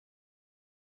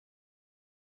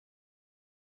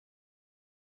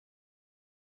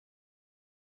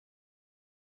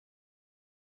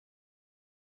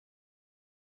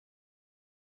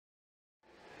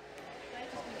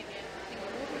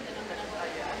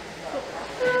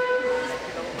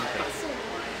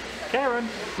Karen,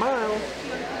 male.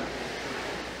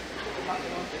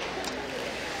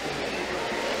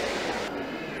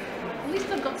 At least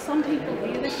I've got some people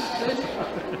here, this is good.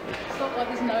 It's not like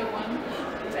there's no one.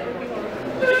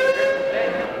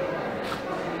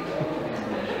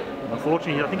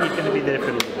 Unfortunately, I think he's going to be there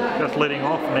for a little bit. Just letting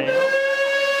off now.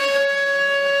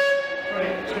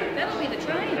 That'll be the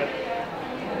train.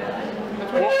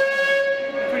 What?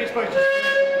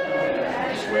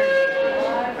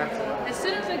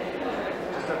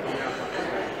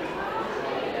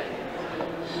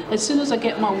 As soon as I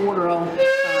get my water, I'll start.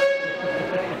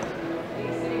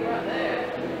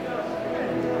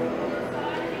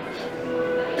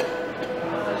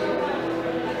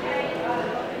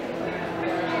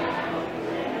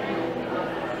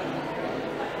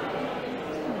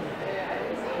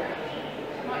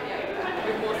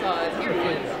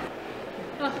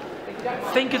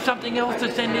 Think of something else to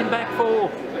send him back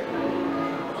for.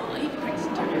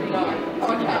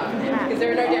 Is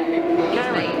there no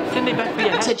Karen, send me back for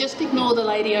your hat. So just ignore the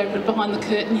lady over behind the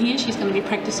curtain here. She's going to be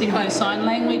practicing her sign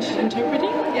language interpreting.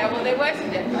 Yeah, well, there were some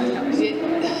deaf guys. Yeah.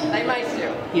 They may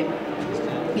still. Yeah.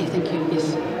 Yeah, thank you.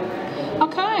 Yes.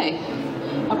 Okay.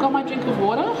 I've got my drink of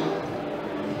water.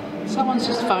 Someone's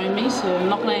just phoned me, so I'm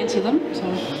not going to answer them. So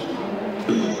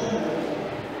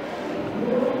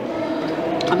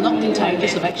I'm not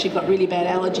contagious. I've actually got really bad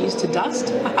allergies to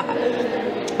dust.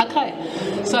 Okay.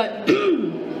 So,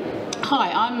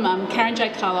 hi, I'm Karen J.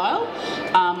 Carlisle.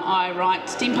 I write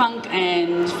steampunk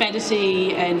and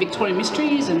fantasy and Victorian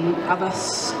mysteries and other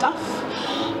stuff.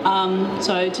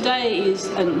 So today is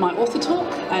my author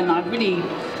talk, and I really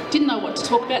didn't know what to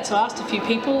talk about, so I asked a few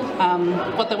people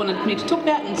what they wanted me to talk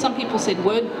about, and some people said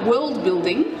world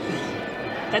building.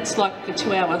 That's like a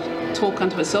 2-hour talk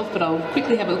unto itself, but I'll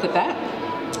quickly have a look at that.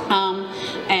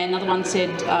 And another one said,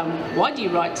 why do you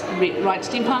write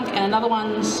steampunk? And another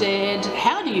one said,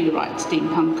 how do you write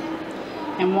steampunk?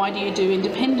 And why do you do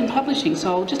independent publishing?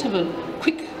 So I'll just have a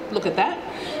quick look at that.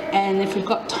 And if we've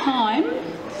got time,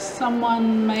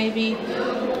 someone maybe...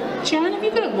 Sharon, have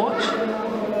you got a watch?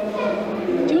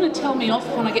 Do you want to tell me off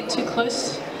when I get too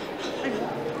close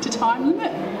to time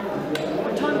limit?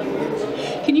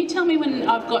 Can you tell me when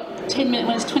I've got 10 minutes,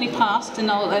 when it's 20 past, and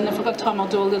if I've got time I'll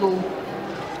do a little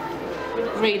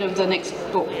read of the next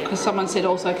book, because someone said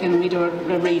also can we do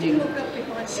a reading.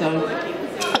 So,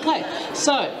 okay,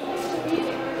 so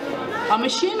I'm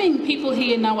assuming people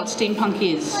here know what steampunk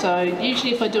is, so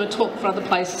usually if I do a talk for other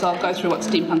places I'll go through what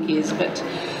steampunk is, but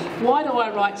why do I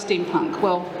write steampunk?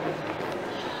 Well,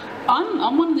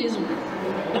 I'm one of these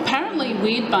apparently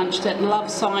weird bunch that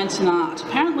loves science and art.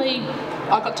 Apparently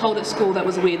I got told at school that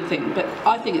was a weird thing, but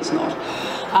I think it's not.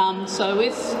 So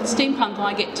with steampunk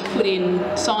I get to put in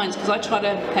science, because I try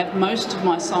to have most of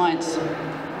my science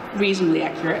reasonably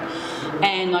accurate,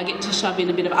 and I get to shove in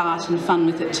a bit of art and fun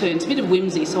with it too. It's a bit of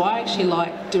whimsy, so I actually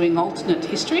like doing alternate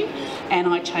history, and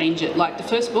I change it. Like the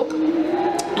first book,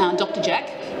 Dr. Jack,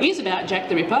 is about Jack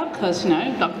the Ripper, because, you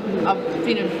know, I've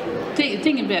been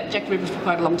thinking about Jack the Ripper for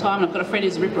quite a long time, and I've got a friend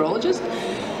who's a Ripperologist,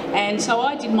 and so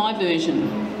I did my version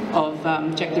of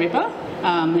Jack the Ripper,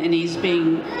 and he's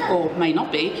being, or may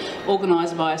not be,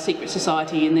 organised by a secret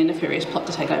society in their nefarious plot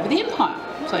to take over the empire.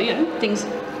 So,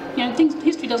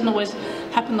 history doesn't always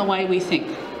happen the way we think.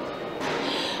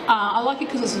 I like it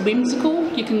because it's whimsical.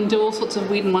 You can do all sorts of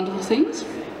weird and wonderful things.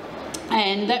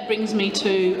 And that brings me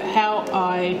to how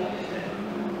I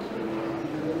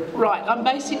write.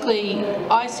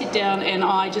 I sit down and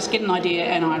I just get an idea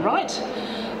and I write.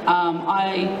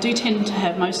 I do tend to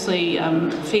have mostly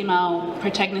female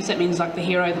protagonists. That means like the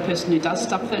hero, the person who does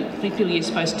stuff that people you're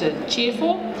supposed to cheer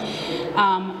for.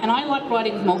 And I like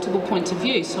writing with multiple points of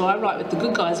view, so I write with the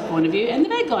good guy's point of view and the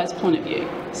bad guy's point of view.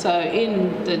 So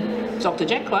in the Dr.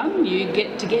 Jack one, you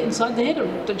get to get inside the head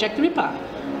of Jack the Ripper.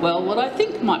 Well, what I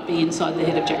think might be inside the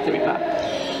head of Jack the Ripper.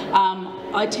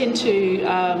 I tend to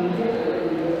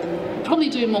probably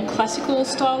do more classical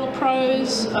style of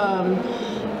prose,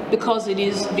 because it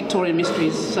is Victorian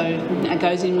mysteries, so it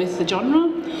goes in with the genre.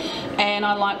 And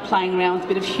I like playing around with a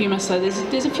bit of humour, so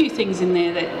there's a few things in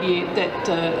there that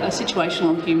are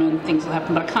situational humour and things will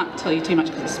happen, but I can't tell you too much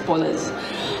because it's spoilers.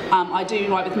 I do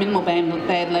write with minimal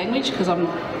bad language, because I'm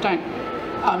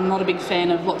not a big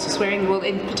fan of lots of swearing, well,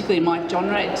 particularly in my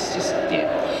genre, it's just,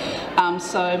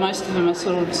 so most of them are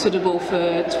sort of suitable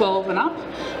for 12 and up.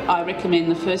 I recommend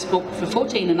the first book for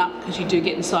 14 and up, because you do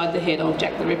get inside the head of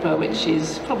Jack the Ripper, which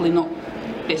is probably not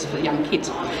best for young kids.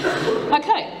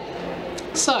 Okay,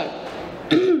 so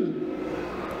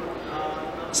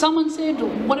someone said,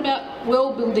 what about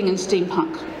world building and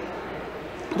steampunk?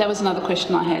 That was another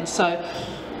question I had. So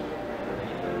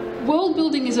world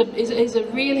building is a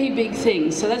really big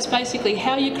thing. So that's basically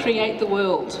how you create the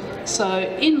world. So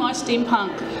in my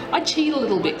steampunk, I cheat a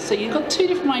little bit. So you've got two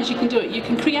different ways you can do it. You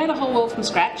can create a whole world from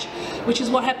scratch, which is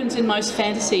what happens in most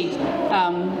fantasy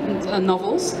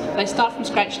novels. They start from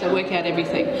scratch, they work out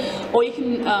everything. Or you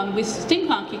can, with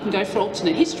steampunk, you can go for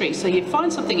alternate history. So you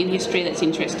find something in history that's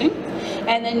interesting,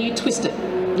 and then you twist it.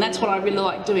 And that's what I really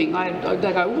like doing. I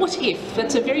go, what if?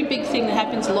 That's a very big thing that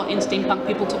happens a lot in steampunk.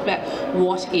 People talk about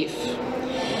what if.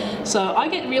 So I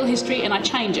get real history and I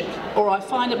change it. Or I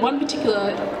find one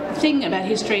particular thing about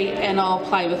history and I'll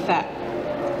play with that.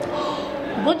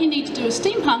 What you need to do with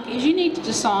steampunk is you need to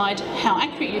decide how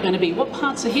accurate you're going to be. What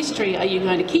parts of history are you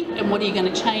going to keep and what are you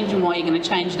going to change and why are you going to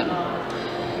change them?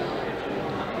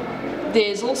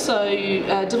 There's also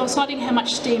deciding how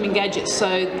much steam and gadgets.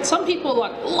 So some people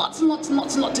like lots and lots and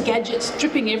lots and lots of gadgets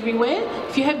dripping everywhere.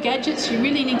 If you have gadgets, you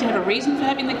really need to have a reason for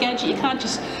having the gadget. You can't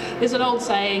just, there's an old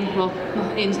saying, well,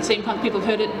 in steampunk people have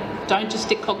heard it, don't just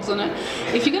stick cogs on it.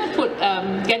 If you're going to put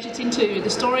gadgets into the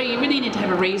story, you really need to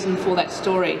have a reason for that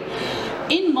story.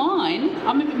 In mine,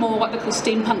 I'm a bit more what they call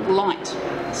steampunk light.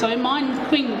 So in mine,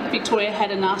 Queen Victoria had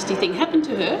a nasty thing happen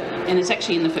to her, and it's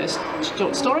actually in the first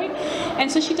short story. And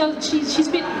so she's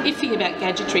a bit iffy about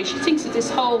gadgetry. She thinks that this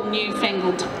whole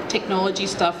newfangled technology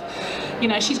stuff, you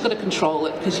know, she's got to control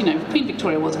it because, you know, Queen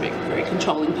Victoria was a very, very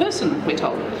controlling person, we're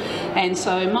told. And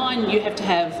so mine, you have to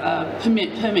have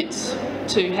permits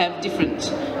to have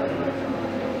different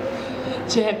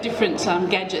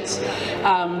gadgets.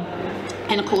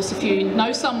 And of course, if you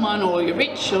know someone or you're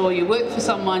rich or you work for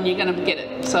someone, you're going to get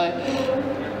it. So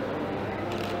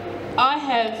I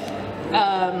have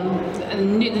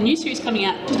the new series coming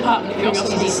out, Department of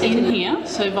Curiosities in here,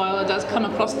 so Viola does come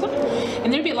across them.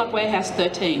 And they're a bit like Warehouse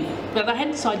 13. But I had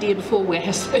this idea before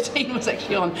Warehouse 13 was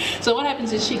actually on. So what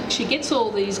happens is she gets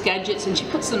all these gadgets and she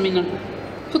puts them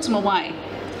away.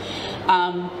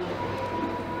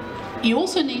 You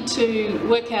also need to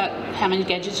work out how many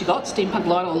gadgets you got, steampunk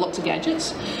light or lots of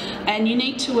gadgets, and you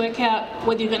need to work out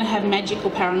whether you're going to have magic or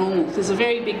paranormal. There's a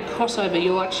very big crossover.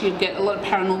 You'll actually get a lot of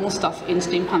paranormal stuff in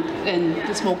steampunk, and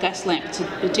the small gas lamp, it's a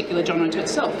particular genre to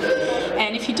itself.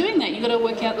 And if you're doing that, you've got to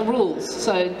work out the rules.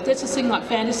 So that's the thing like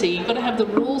fantasy. You've got to have the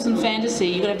rules in fantasy,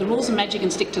 you've got to have the rules of magic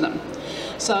and stick to them.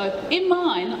 So in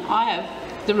mine, I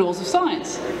have the rules of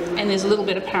science, and there's a little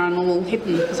bit of paranormal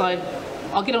hidden because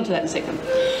I'll get onto that in a second.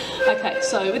 Okay,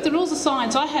 so with the rules of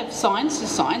science, I have science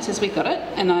as we got it,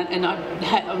 and I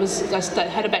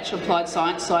had a Bachelor of Applied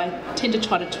Science, so I tend to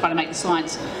try to make the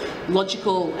science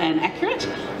logical and accurate.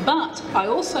 But I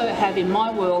also have in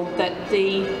my world that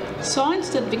the science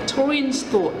that Victorians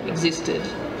thought existed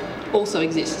also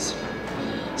exists.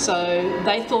 So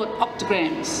they thought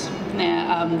octograms.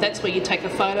 Now, that's where you take a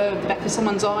photo of the back of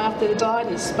someone's eye after they died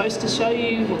and it's supposed to show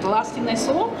you what the last thing they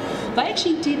saw. They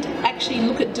actually did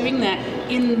look at doing that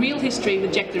in real history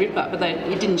with Jack the Ripper, but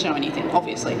it didn't show anything,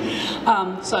 obviously.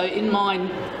 So in mine,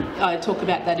 I talk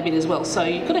about that a bit as well. So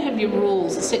you've got to have your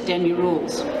rules, set down your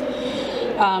rules.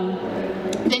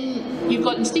 Then you've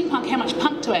got in steampunk how much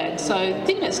punk to add. So the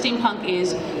thing about steampunk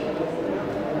is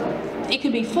it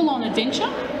can be full-on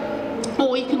adventure,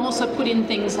 or you can also put in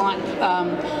things like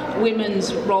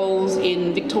women's roles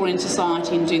in Victorian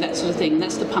society and do that sort of thing.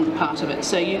 That's the punk part of it.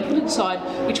 So you decide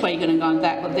which way you're going to go in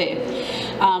that or there.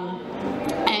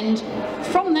 And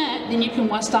from that, then you can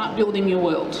start building your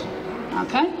world.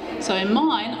 Okay? So in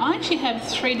mine, I actually have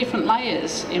 3 different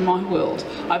layers in my world.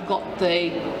 I've got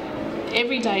the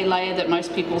everyday layer that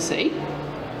most people see.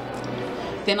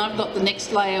 Then I've got the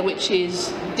next layer, which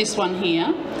is this one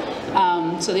here.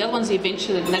 So the other one's the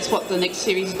adventure, and that's what the next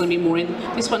series is going to be more in.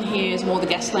 This one here is more the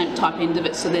gas lamp type end of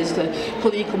it, so there's the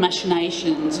political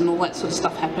machinations and all that sort of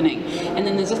stuff happening. And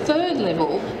then there's a 3rd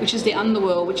level, which is the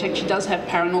underworld, which actually does have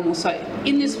paranormal. So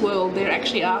in this world, there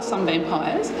actually are some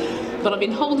vampires, but I've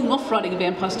been holding off writing a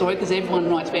vampire story because everyone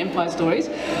writes vampire stories.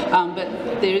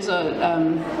 But there is a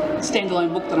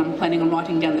standalone book that I'm planning on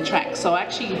writing down the track. So I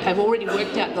actually have already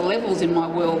worked out the levels in my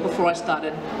world before I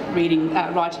started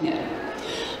writing it.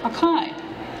 Okay,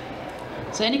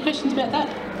 so any questions about that?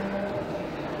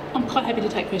 I'm quite happy to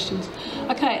take questions.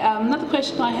 Okay, another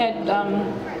question I had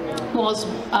was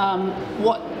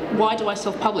why do I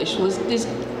self-publish? Well, there's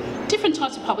different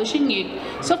types of publishing.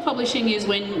 Self-publishing is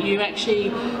when you actually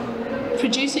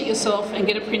produce it yourself and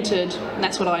get it printed, and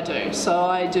that's what I do. So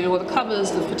I do all the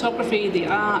covers, the photography, the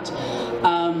art,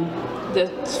 the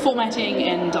formatting,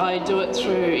 and I do it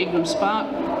through Ingram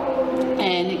Spark.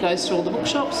 And it goes through all the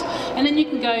bookshops, and then you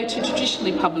can go to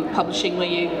traditionally publishing where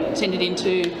you send it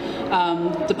into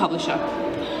the publisher.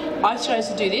 I chose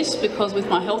to do this because with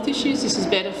my health issues, this is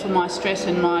better for my stress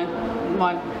and my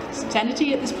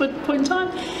sanity at this point in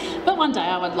time. But one day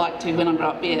I would like to, when I grow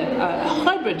up, be a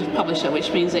hybrid publisher,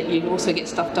 which means that you also get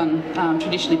stuff done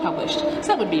traditionally published. So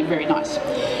that would be very nice.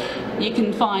 You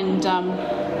can find a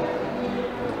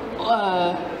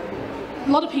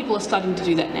lot of people are starting to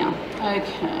do that now.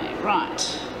 Okay, right.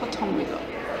 What time have we got?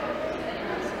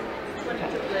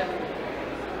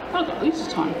 I've got loads of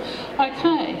time.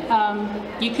 Okay,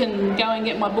 you can go and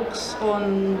get my books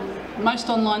on most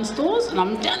online stores, and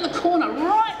I'm down the corner,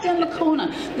 right down the corner.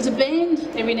 There's a band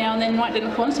every now and then right down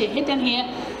the corner, so you head down here,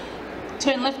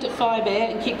 turn left at Fire Bear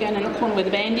and keep going down the corner where the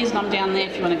band is, and I'm down there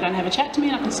if you want to go and have a chat to me,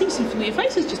 and I can see some familiar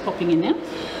faces just popping in now.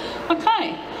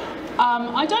 Okay.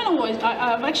 I don't always,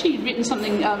 I've actually written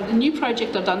something, a new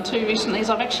project I've done too recently is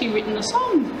I've actually written a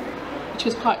song, which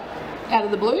was quite out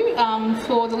of the blue,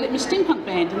 for the Litmus Steampunk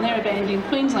Band, and they're a band in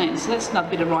Queensland, so that's another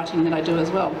bit of writing that I do as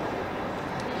well.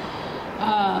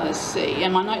 Let's see,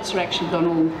 and my notes are actually gone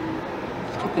all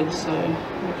crooked, so...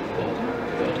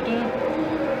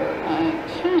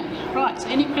 Okay, right, so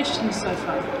any questions so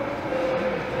far?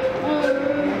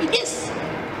 Yes?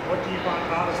 What do you find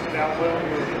hardest about world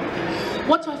building?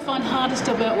 What do I find hardest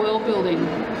about world building?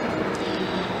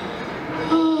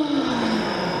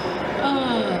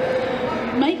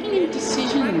 Making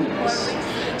decisions.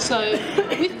 So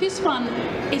with this one,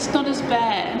 it's not as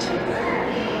bad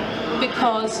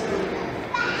because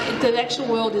the actual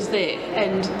world is there.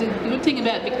 And the good thing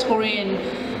about Victorian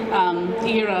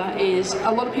era is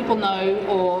a lot of people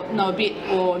know a bit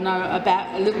or know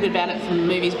about a little bit about it from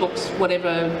movies, books,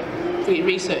 whatever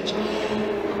research.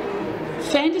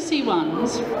 Fantasy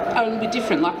ones are a little bit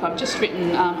different. Like I've just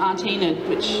written Aunt Enid,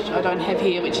 which I don't have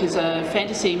here, which is a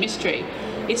fantasy mystery.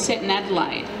 It's set in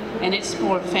Adelaide, and it's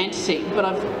more of a fantasy, but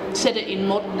I've set it in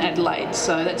modern Adelaide,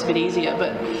 so that's a bit easier.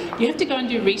 But you have to go and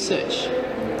do research.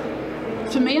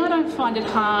 For me, I don't find it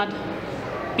hard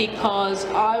because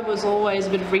I was always a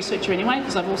bit of a researcher anyway,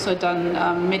 because I've also done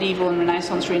medieval and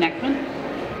Renaissance reenactment,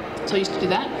 so I used to do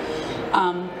that.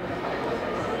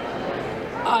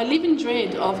 I live in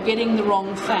dread of getting the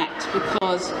wrong fact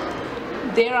because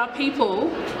there are people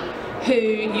who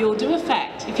you'll do a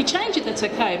fact. If you change it, that's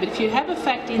okay, but if you have a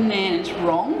fact in there and it's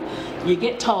wrong, you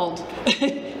get told.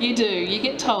 You do, you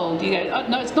get told. You go, oh,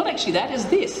 no, it's not actually that, it's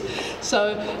this.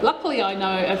 So luckily I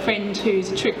know a friend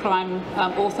who's a true crime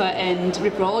author and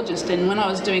ripperologist, and when I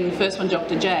was doing the first one,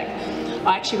 Dr. Jack,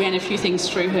 I actually ran a few things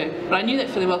through her. But I knew that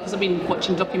fairly well because I've been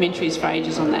watching documentaries for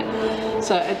ages on that.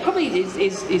 So it probably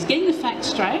is getting the facts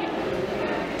straight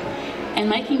and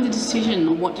making the decision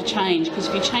on what to change, because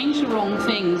if you change the wrong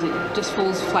things, it just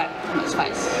falls flat on its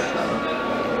face. So.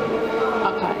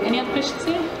 Okay, any other questions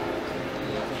here?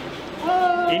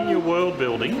 In your world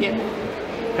building, yeah.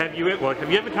 Have you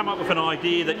ever come up with an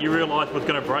idea that you realised was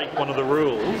going to break one of the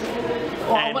rules?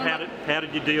 Well, and how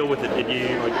did you deal with it? Did you?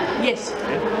 Yes,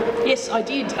 yeah? Yes, I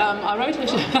did. I wrote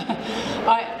it.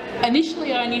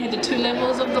 Initially, I only had the 2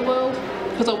 levels of the world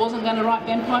because I wasn't going to write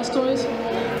vampire stories,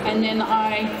 and then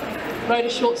I wrote a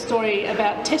short story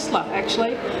about Tesla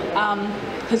actually,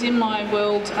 because in my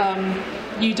world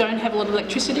you don't have a lot of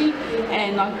electricity,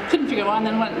 and I couldn't figure it out. And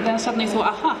then I suddenly thought,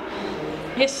 aha,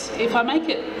 yes, if I make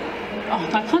it. Oh,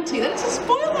 I can't see that, it's a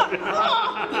spoiler!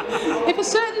 Oh. If a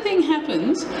certain thing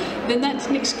happens, then that's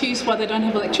an excuse why they don't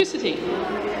have electricity.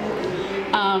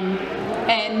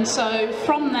 And so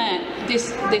from that,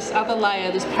 this other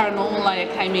layer, this paranormal layer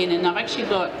came in, and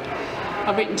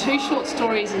I've written 2 short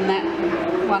stories in that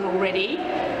one already,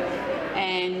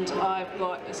 and I've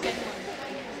got a standalone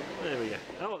book. There we go.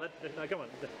 Oh, no, come on.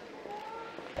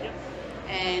 Yep.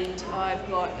 And I've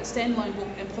got a standalone book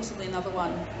and possibly another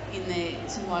one in there,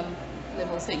 some one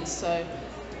level things. So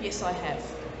yes, I have.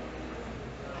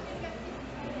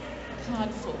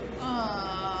 Card full.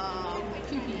 Ah, my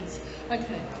cookies.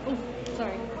 Okay. Oh,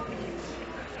 sorry.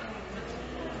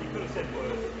 You could have said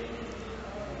words.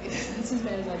 That's as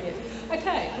bad as I get.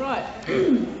 Okay, right.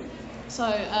 So,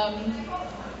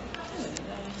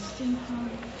 steampunk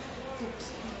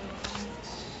books.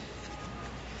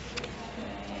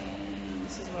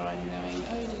 This is where I'm going.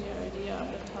 Oh dear,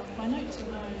 I've got to have my notes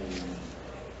alone.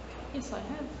 Yes, I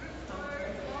have.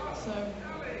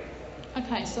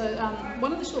 So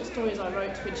one of the short stories I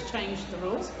wrote which changed the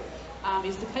rules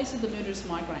is The Case of the Murderous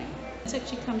Migraine. It's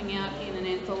actually coming out in an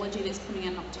anthology that's coming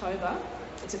out in October.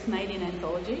 It's a Canadian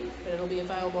anthology, but it'll be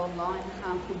available online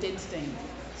called Dead Steam.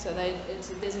 So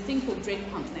there's a thing called Dread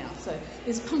Punk now. So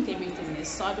there's punk everything. There's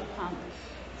cyberpunk,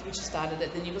 which started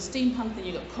it. Then you've got steampunk, then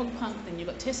you've got cog punk, then you've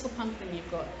got Tesla punk, then you've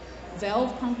got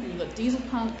valve punk, then you've got diesel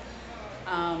punk.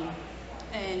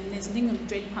 And there's a thing called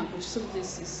dread punk, which sort of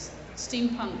is this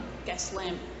steampunk gas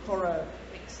lamp horror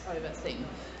mix over thing.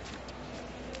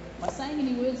 Am I saying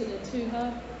any words that are too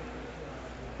hard?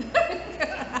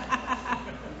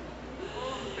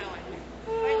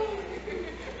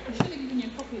 I should have given you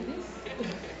a copy of this.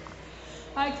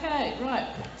 Okay,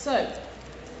 right. So,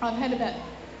 I've had about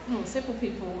several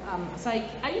people say,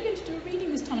 are you going to do a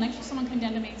reading this time? And actually someone came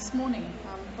down to me this morning,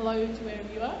 hello to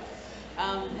wherever you are,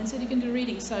 and said you can do a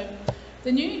reading. So,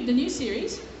 the new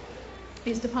series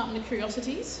is Department of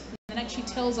Curiosities, and it actually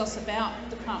tells us about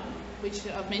the department, which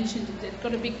I've mentioned. They've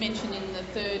got a big mention in the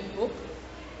third book,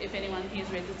 if anyone here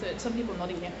has read the third. Some people are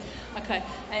nodding here. Okay,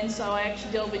 and so I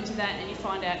actually delve into that, and you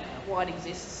find out why it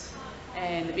exists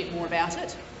and a bit more about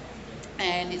it.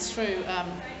 And it's through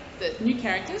the new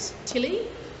characters, Tilly,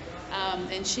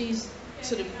 and she's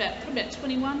sort of about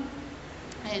 21,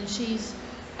 and she's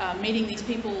meeting these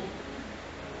people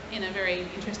in a very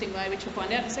interesting way, which we'll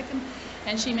find out in a second.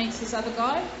 And she meets this other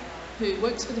guy who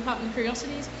works for the Department of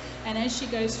Curiosities, and as she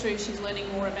goes through, she's learning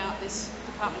more about this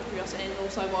Department of Curiosity, and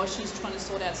also while she's trying to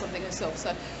sort out something herself.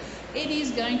 So it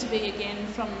is going to be, again,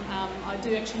 from, I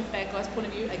do actually have bad guys' point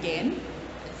of view, again.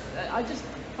 I just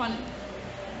find it,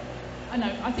 I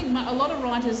know, I think a lot of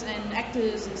writers and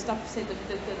actors and stuff said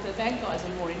that the bad guys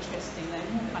are more interesting.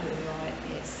 They're more kind of right,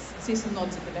 yes. I see some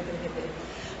nods at the back of the head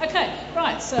there. Okay,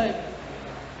 right, so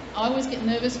I always get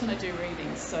nervous when I do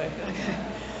readings, so, okay.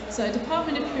 So,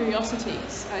 Department of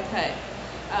Curiosities, okay.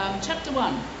 Chapter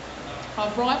 1,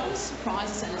 of Rivals,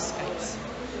 Surprises and Escapes.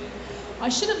 I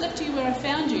should have left you where I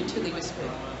found you, Tilly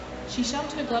whispered. She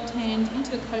shoved her gloved hand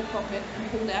into the coat pocket and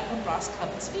pulled out a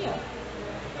brass-covered sphere.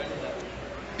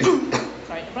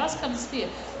 Sorry, a brass-covered sphere,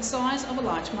 the size of a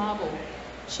large marble.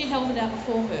 She held it out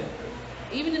before her.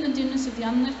 Even in the dimness of the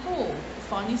unlit hall, the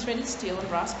finely threaded steel and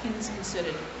brass pins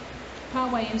inserted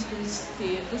partway into the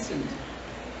sphere glistened.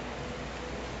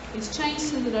 Its chain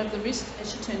slithered over the wrist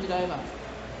as she turned it over.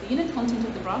 The inner content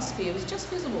of the brass sphere was just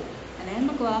visible, an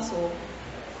amber glass orb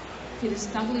fitted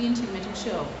snugly into the metal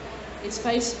shell. Its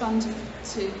face spun to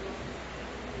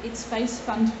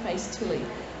face Tilly.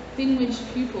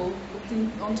 Thin-wedged pupil looked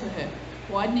onto her,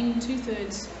 widening to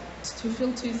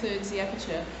fill two-thirds the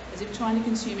aperture, as if trying to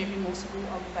consume every morsel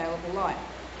of available light.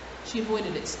 She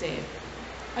avoided its stare.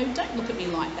 "Oh, don't look at me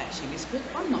like that," she whispered.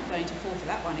 "I'm not going to fall for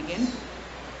that one again."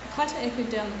 A clatter echoed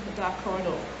down the dark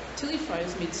corridor. Tilly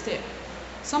froze mid-step.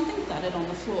 Something thudded on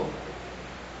the floor.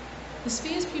 The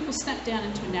sphere's pupil snapped down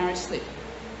into a narrow slit.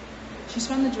 She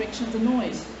swung the direction of the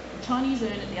noise. The Chinese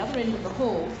urn at the other end of the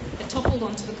hall had toppled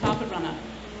onto the carpet runner.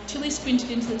 Tilly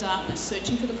squinted into the darkness,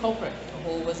 searching for the culprit. The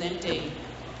hall was empty.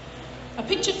 A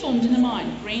picture formed in her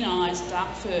mind, green eyes,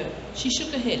 dark fur. She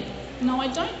shook her head. "No, I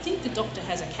don't think the doctor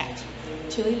has a cat."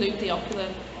 Tilly looped the ocular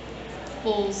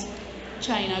ball's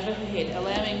chain over her head,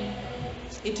 allowing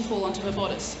it to fall onto her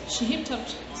bodice. She hipped up.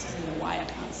 This is in the way, I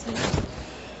can't see.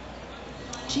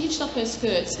 She hitched up her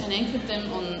skirts and anchored them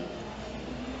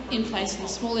in place in a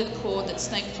small leather cord that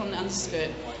snaked from the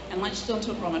underskirt and latched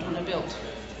onto a grommet on her belt.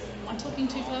 Am I talking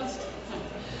too fast? No.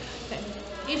 Okay.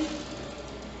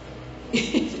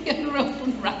 If the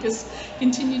unraveled ruckus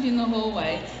continued in the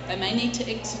hallway, they may need to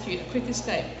execute a quick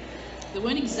escape. They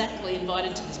weren't exactly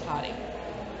invited to this party.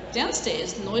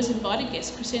 Downstairs, the noise invited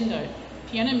guests crescendoed.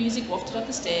 Piano music wafted up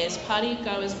the stairs,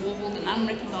 party-goers warbled an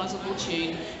unrecognisable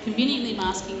tune, conveniently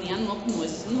masking the unwelcome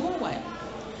noises in the hallway.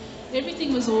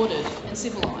 Everything was ordered and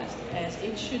civilised, as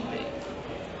it should be.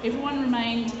 Everyone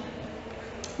remained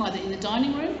either in the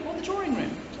dining room or the drawing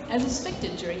room, as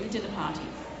expected during the dinner party.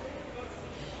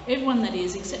 Everyone, that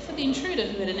is, except for the intruder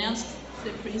who had announced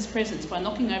his presence by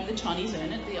knocking over the Chinese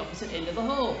urn at the opposite end of the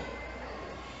hall.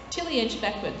 Tilly edged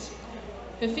backwards.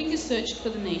 Her fingers searched for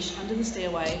the niche under the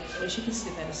stairway where she could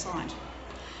slip out of sight.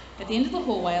 At the end of the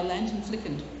hallway, a lantern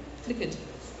flickered,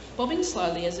 bobbing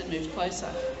slowly as it moved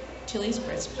closer. Tilly's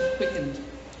breath quickened.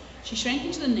 She shrank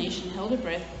into the niche and held her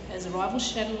breath as the rival's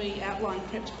shadowy outline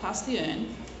crept past the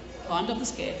urn, climbed up the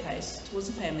staircase towards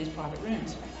the family's private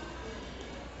rooms.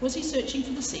 Was he searching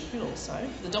for the secret also?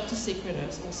 For the doctor's secret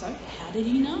also? How did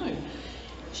he know?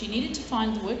 She needed to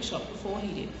find the workshop before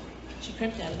he did. She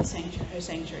crept out of her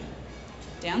sanctuary.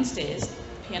 Downstairs,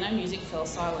 piano music fell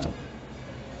silent.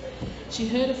 She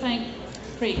heard a faint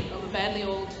creak of a badly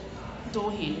oiled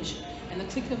door hinge and the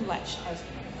click of latch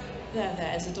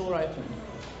as the door opened.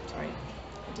 Sorry,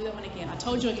 I'll do that one again. I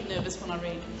told you I get nervous when I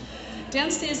read.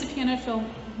 Downstairs, the piano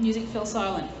music fell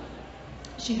silent.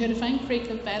 She heard a faint creak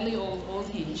of badly oiled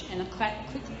hinge and a click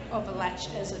of a latch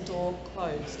as the door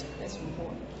closed. That's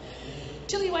important.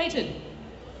 Tilly waited.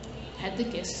 Had the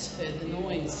guests heard the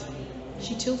noise?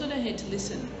 She tilted her head to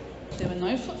listen. There were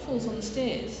no footfalls on the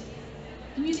stairs.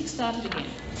 The music started again.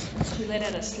 She let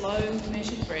out a slow,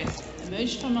 measured breath,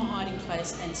 emerged from her hiding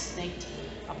place and sneaked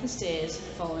up the stairs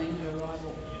following her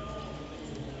arrival.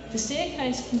 The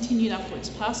staircase continued upwards,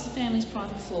 past the family's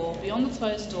private floor, beyond the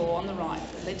closed door on the right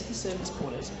that led to the servants'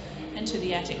 quarters and to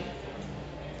the attic.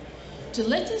 To the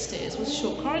left of the stairs was a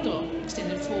short corridor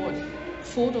extended forward.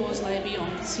 4 doors lay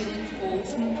beyond, concealing all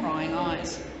from prying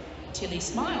eyes. Tilly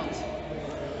smiled.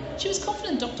 She was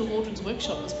confident Dr. Waldron's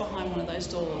workshop was behind one of those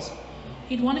doors.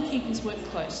 He'd want to keep his work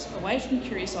close, away from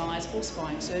curious eyes or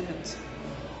spying servants.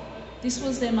 This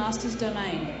was their master's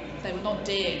domain. They would not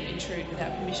dare intrude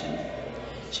without permission.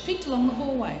 She peeked along the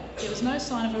hallway. There was no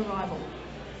sign of her rival.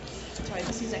 Sorry,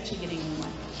 this is actually getting in the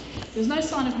way. There was no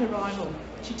sign of her rival.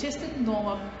 She tested the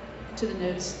knob to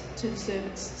the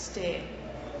servant's stair.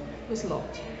 It was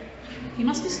locked. He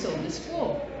must be still on this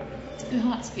floor. Her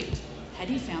heart skipped. Had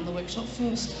he found the workshop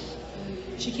first?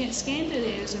 She scanned the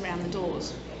areas around the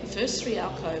doors. The first 3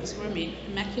 alcoves were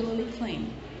immaculately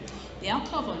clean. The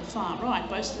alcove on the far right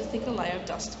boasted a thicker layer of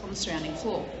dust on the surrounding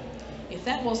floor. If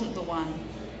that wasn't the one,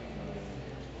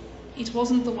 it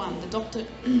wasn't the one. The doctor,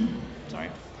 sorry,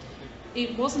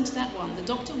 it wasn't that one. The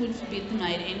doctor would forbid the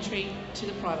maid entry to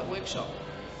the private workshop.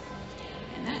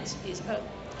 And that is,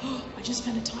 I just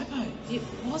found a typo. It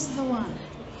was the one.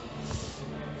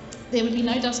 There would be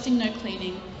no dusting, no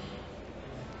cleaning.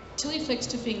 Tilly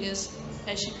flexed her fingers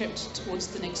as she crept towards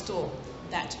the next door.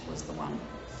 That was the one.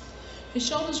 Her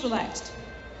shoulders relaxed.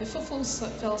 Her footfalls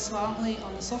fell silently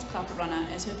on the soft carpet runner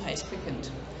as her pace quickened.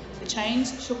 The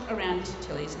chains shook around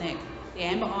Tilly's neck. The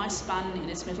amber eye spun in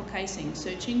its metal casing,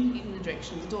 searching in the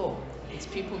direction of the door. Its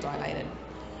pupil dilated.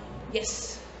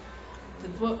 Yes.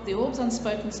 The orb's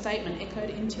unspoken statement echoed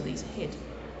in Tilly's head.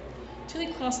 Tilly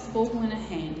clasped the bauble in her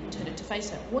hand and turned it to face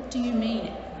her. What do you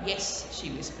mean? Yes, she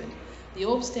whispered. The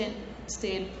orb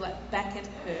stared back at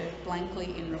her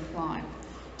blankly in reply.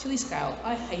 Tilly scowled.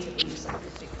 I hate it when you're so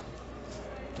cryptic.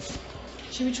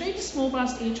 She retrieved a small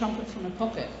brass ear trumpet from her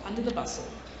pocket under the bustle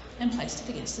and placed it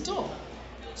against the door.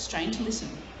 Strained to listen,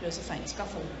 there was a faint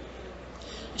scuffle.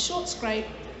 A short scrape,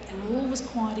 and all was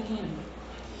quiet again.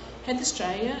 Had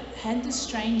the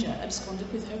stranger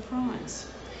absconded with her prize?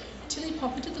 Tilly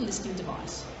pocketed the listening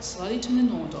device, slowly turned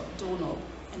the doorknob,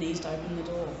 and eased open the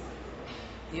door.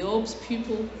 The orb's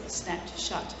pupil snapped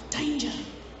shut. Danger!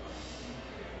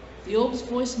 The orb's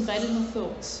voice invaded her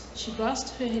thoughts. She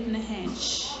grasped her head in her hand.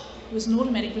 Shh! It was an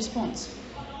automatic response.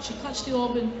 She clutched the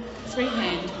orb in free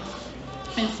hand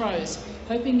and froze,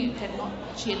 hoping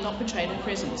she had not betrayed her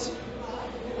presence.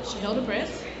 She held her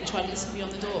breath and tried to listen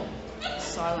beyond the door.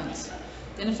 Silence.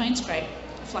 Then a faint scrape,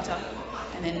 a flutter,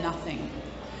 and then nothing.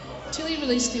 Tilly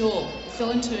released the orb. It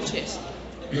fell into her chest.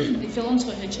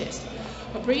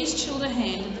 A breeze chilled her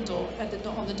hand on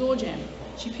the door jamb.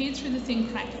 She peered through the thin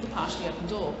crack of the partially open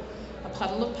door. A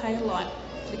puddle of pale light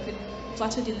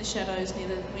fluttered in the shadows near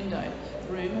the window.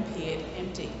 The room appeared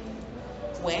empty.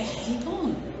 Where had he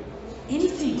gone?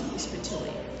 Anything, whispered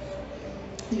Tilly.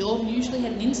 The orb usually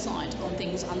had an insight on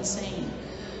things unseen,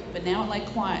 but now it lay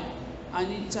quiet,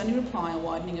 its only reply a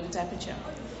widening of its aperture.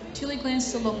 Tilly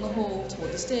glanced along the hall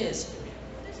toward the stairs.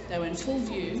 They were in full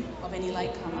view of any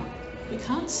latecomer. We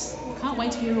can't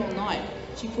wait here all night.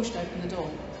 She pushed open the door.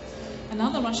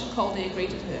 Another rush of cold air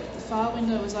greeted her. The far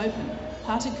window was open.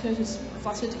 Parted curtains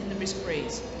fluttered in the brisk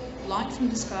breeze. Light from a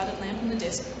discarded lamp on the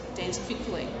desk danced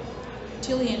fitfully.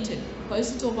 Tilly entered,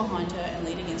 closed the door behind her and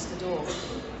leaned against the door.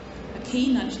 A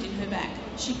key nudged in her back.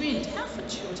 She grinned. How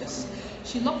fortuitous.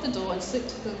 She locked the door and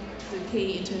slipped the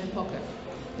key into her pocket.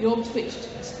 The orb twitched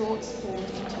as thoughts formed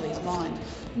in Tilly's mind.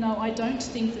 No, I don't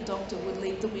think the doctor would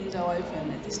leave the window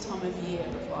open at this time of year,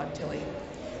 replied Tilly.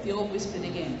 The orb whispered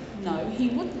again. No, he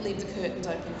wouldn't leave the curtains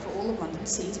open for all of London to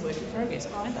see his work in progress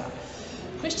either.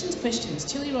 Questions, questions.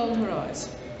 Tilly rolled her eyes.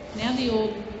 Now the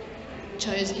orb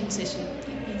chose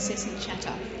incessant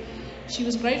chatter. She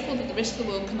was grateful that the rest of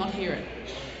the world could not hear it.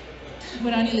 It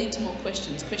would only lead to more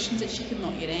questions, questions that she could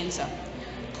not yet answer.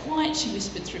 Quiet, she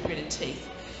whispered through gritted teeth.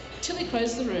 Tilly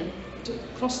crossed the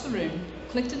room,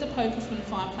 collected the poker from the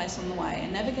fireplace on the way,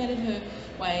 and navigated her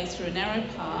way through a narrow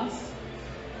path.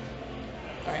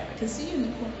 Sorry, I can see you in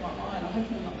the corner of my eye, and I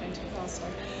hope I'm not going too fast.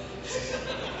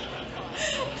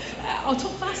 I'll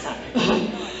talk faster.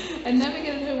 And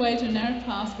navigated her way to a narrow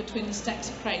path between the stacks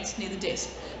of crates near the desk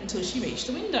until she reached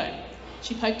the window.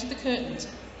 She poked at the curtains.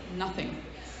 Nothing.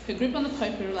 Her grip on the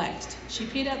poker relaxed. She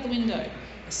peered out the window.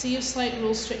 A sea of slate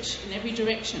rules stretched in every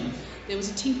direction. There was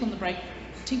a tinkle of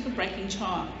breaking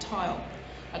tile.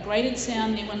 A grated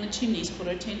sound near one of the chimneys caught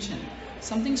her attention.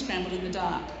 Something scrambled in the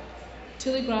dark.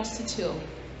 Tilly grasped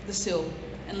the sill,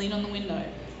 and leaned on the window.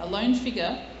 A lone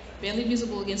figure, barely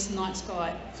visible against the night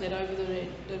sky, fled over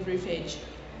the roof edge.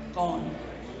 Gone.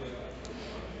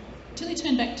 Tilly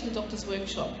turned back to the doctor's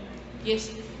workshop.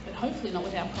 Yes, but hopefully not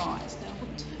with our prize. Now,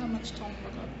 how much time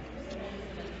have I got?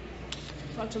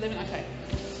 5 to 11, okay.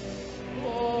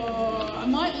 Or I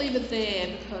might leave it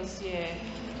there because, yeah,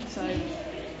 so,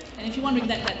 and if you're wondering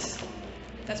that's for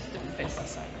the professor,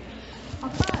 so.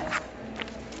 Okay,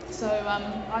 so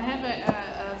I have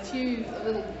a few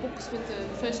little books with the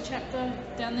first chapter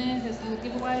down there. There's little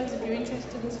giveaways if you're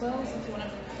interested as well, so if you want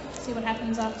to see what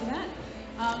happens after that.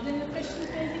 Any other questions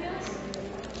or anything else?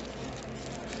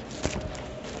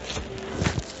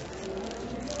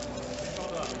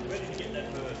 Where did you get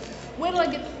that first? Where did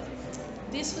I get?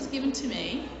 This was given to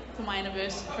me for my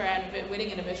anniversary, for our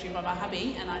wedding anniversary by my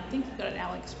hubby, and I think he got it at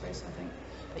AliExpress, I think.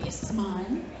 But yes, it's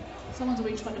mine. Someone's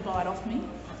already tried to buy it off me.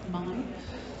 It's mine.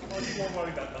 I was more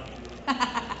worried about money.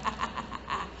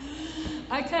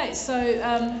 Okay, so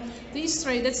these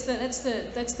three, that's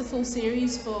the full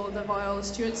series for the Viola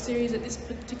Stewart series at this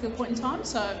particular point in time.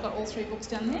 So I've got all 3 books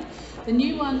down there. The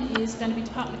new one is going to be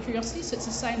Department of Curiosities, so it's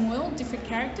the same world, different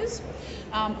characters.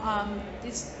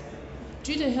 It's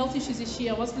due to health issues this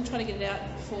year. I was going to try to get it out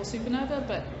before Supernova,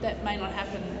 but that may not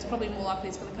happen. It's probably more likely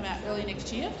it's going to come out early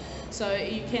next year. So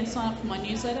you can sign up for my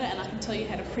newsletter, and I can tell you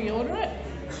how to pre-order it.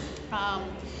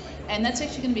 And that's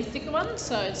actually going to be a thicker one,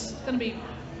 so it's going to be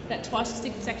about twice as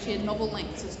thick. It's actually a novel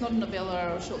length, so it's not a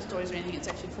novella or short stories or anything. It's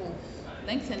actually full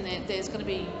length, and there's going to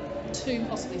be 2,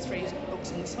 possibly 3 books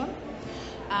in this one.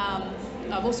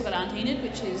 I've also got Aunt Enid,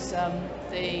 which is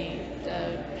the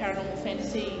paranormal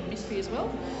fantasy mystery as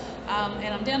well.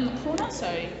 And I'm down in the corner, so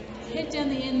head down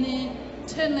the end there,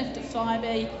 turn left at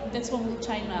 5E, that's one with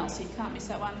chainmail, so you can't miss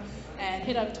that one, and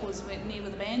head over towards near where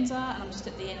the bands are, and I'm just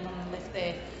at the end on the left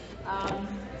there.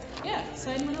 Yeah, so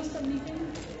anyone else got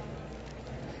anything?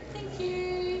 Thank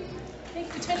you. Thank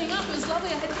you for turning up, it was lovely,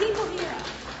 I had people here.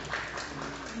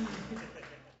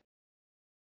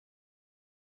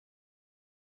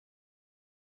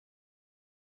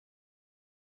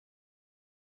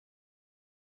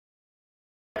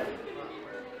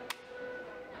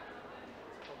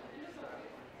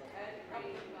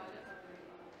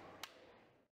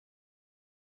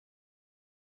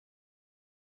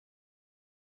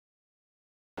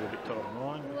 A bit tight on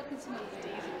mine. Look, it smells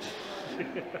diesel.